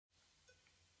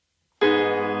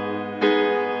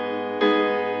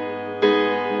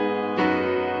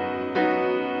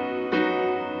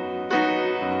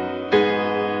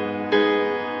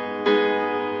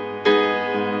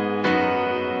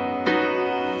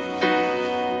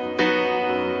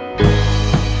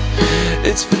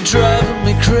It's been driving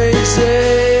me crazy.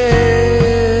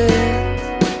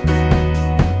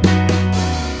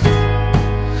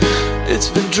 It's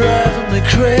been driving me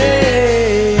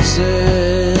crazy.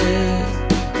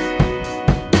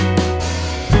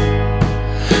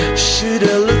 Should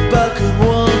I look back and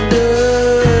wonder?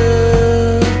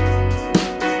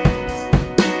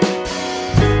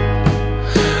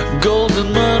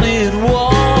 Golden money and wonder.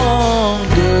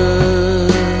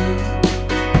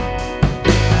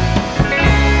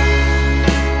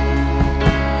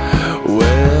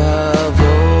 Where have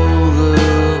all the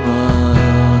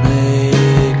money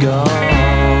gone?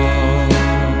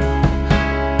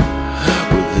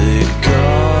 Where they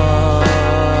gone?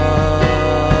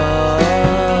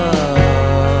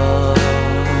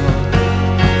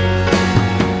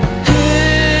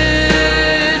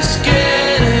 It's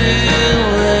getting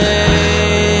late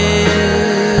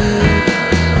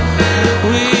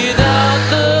without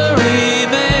the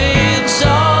remains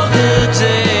of the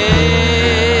day.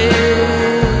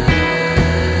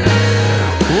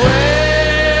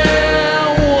 Where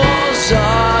was I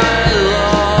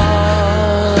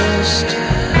lost?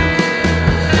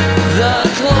 The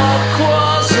clock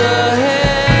was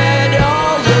ahead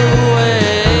all the way.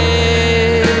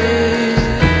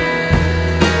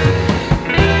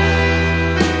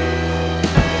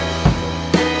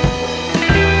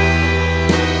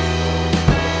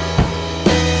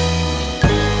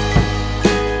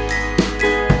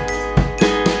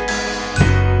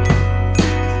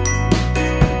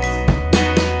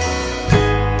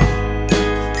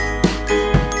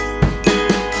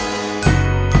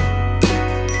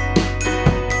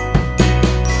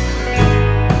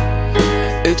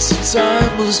 It's a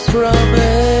timeless promise.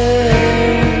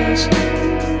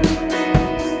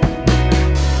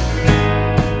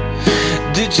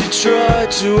 Did you try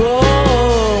to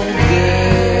own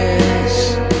this?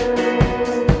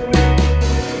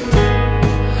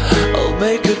 I'll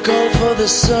make a call for the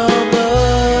summer.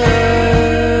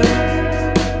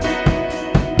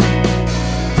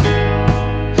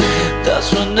 That's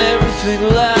when everything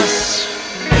lasts.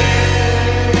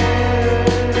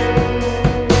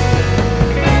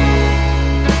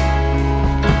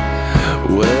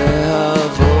 Where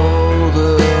have all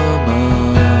the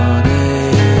money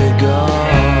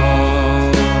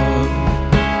gone?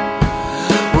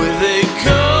 Where they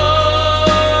gone?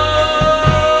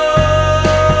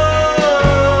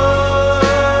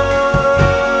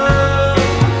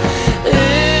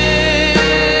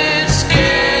 It's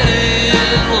getting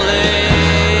late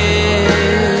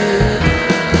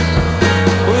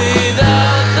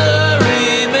without the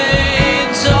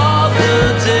remains of the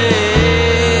day.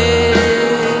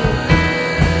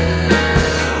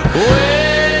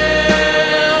 Where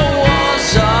was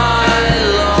I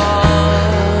lost?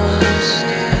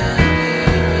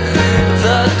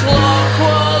 The clock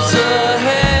was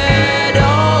ahead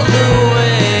all the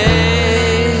way.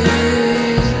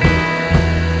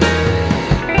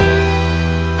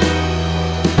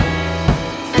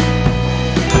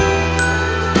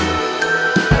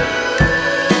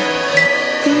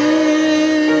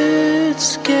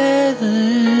 It's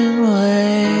getting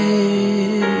late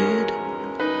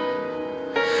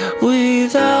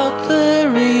without the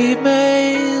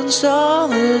remains of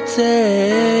the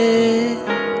day.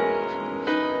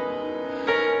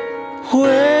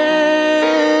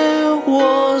 Where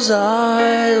was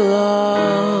I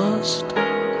lost?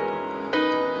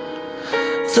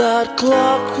 That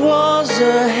clock was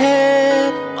ahead